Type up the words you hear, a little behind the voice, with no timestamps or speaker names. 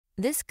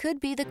This could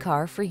be the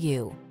car for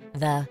you.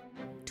 The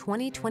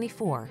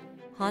 2024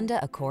 Honda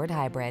Accord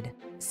Hybrid.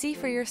 See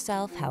for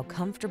yourself how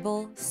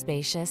comfortable,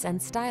 spacious,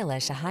 and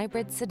stylish a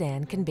hybrid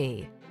sedan can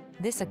be.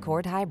 This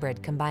Accord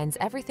Hybrid combines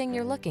everything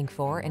you're looking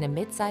for in a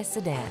midsize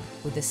sedan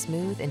with the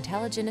smooth,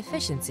 intelligent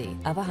efficiency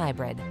of a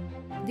hybrid.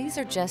 These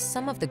are just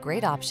some of the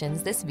great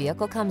options this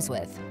vehicle comes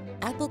with: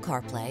 Apple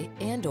CarPlay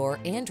and/or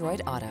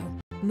Android Auto,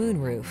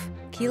 moonroof,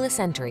 keyless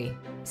entry,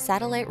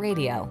 satellite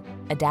radio,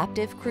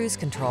 adaptive cruise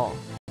control,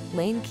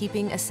 lane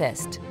keeping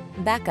assist,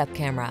 backup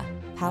camera,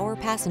 power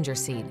passenger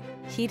seat,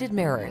 heated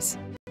mirrors,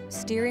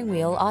 steering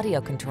wheel audio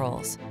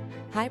controls.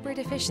 Hybrid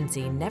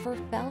efficiency never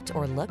felt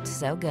or looked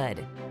so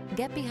good.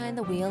 Get behind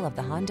the wheel of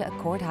the Honda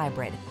Accord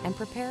Hybrid and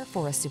prepare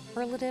for a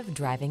superlative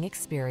driving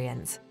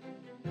experience.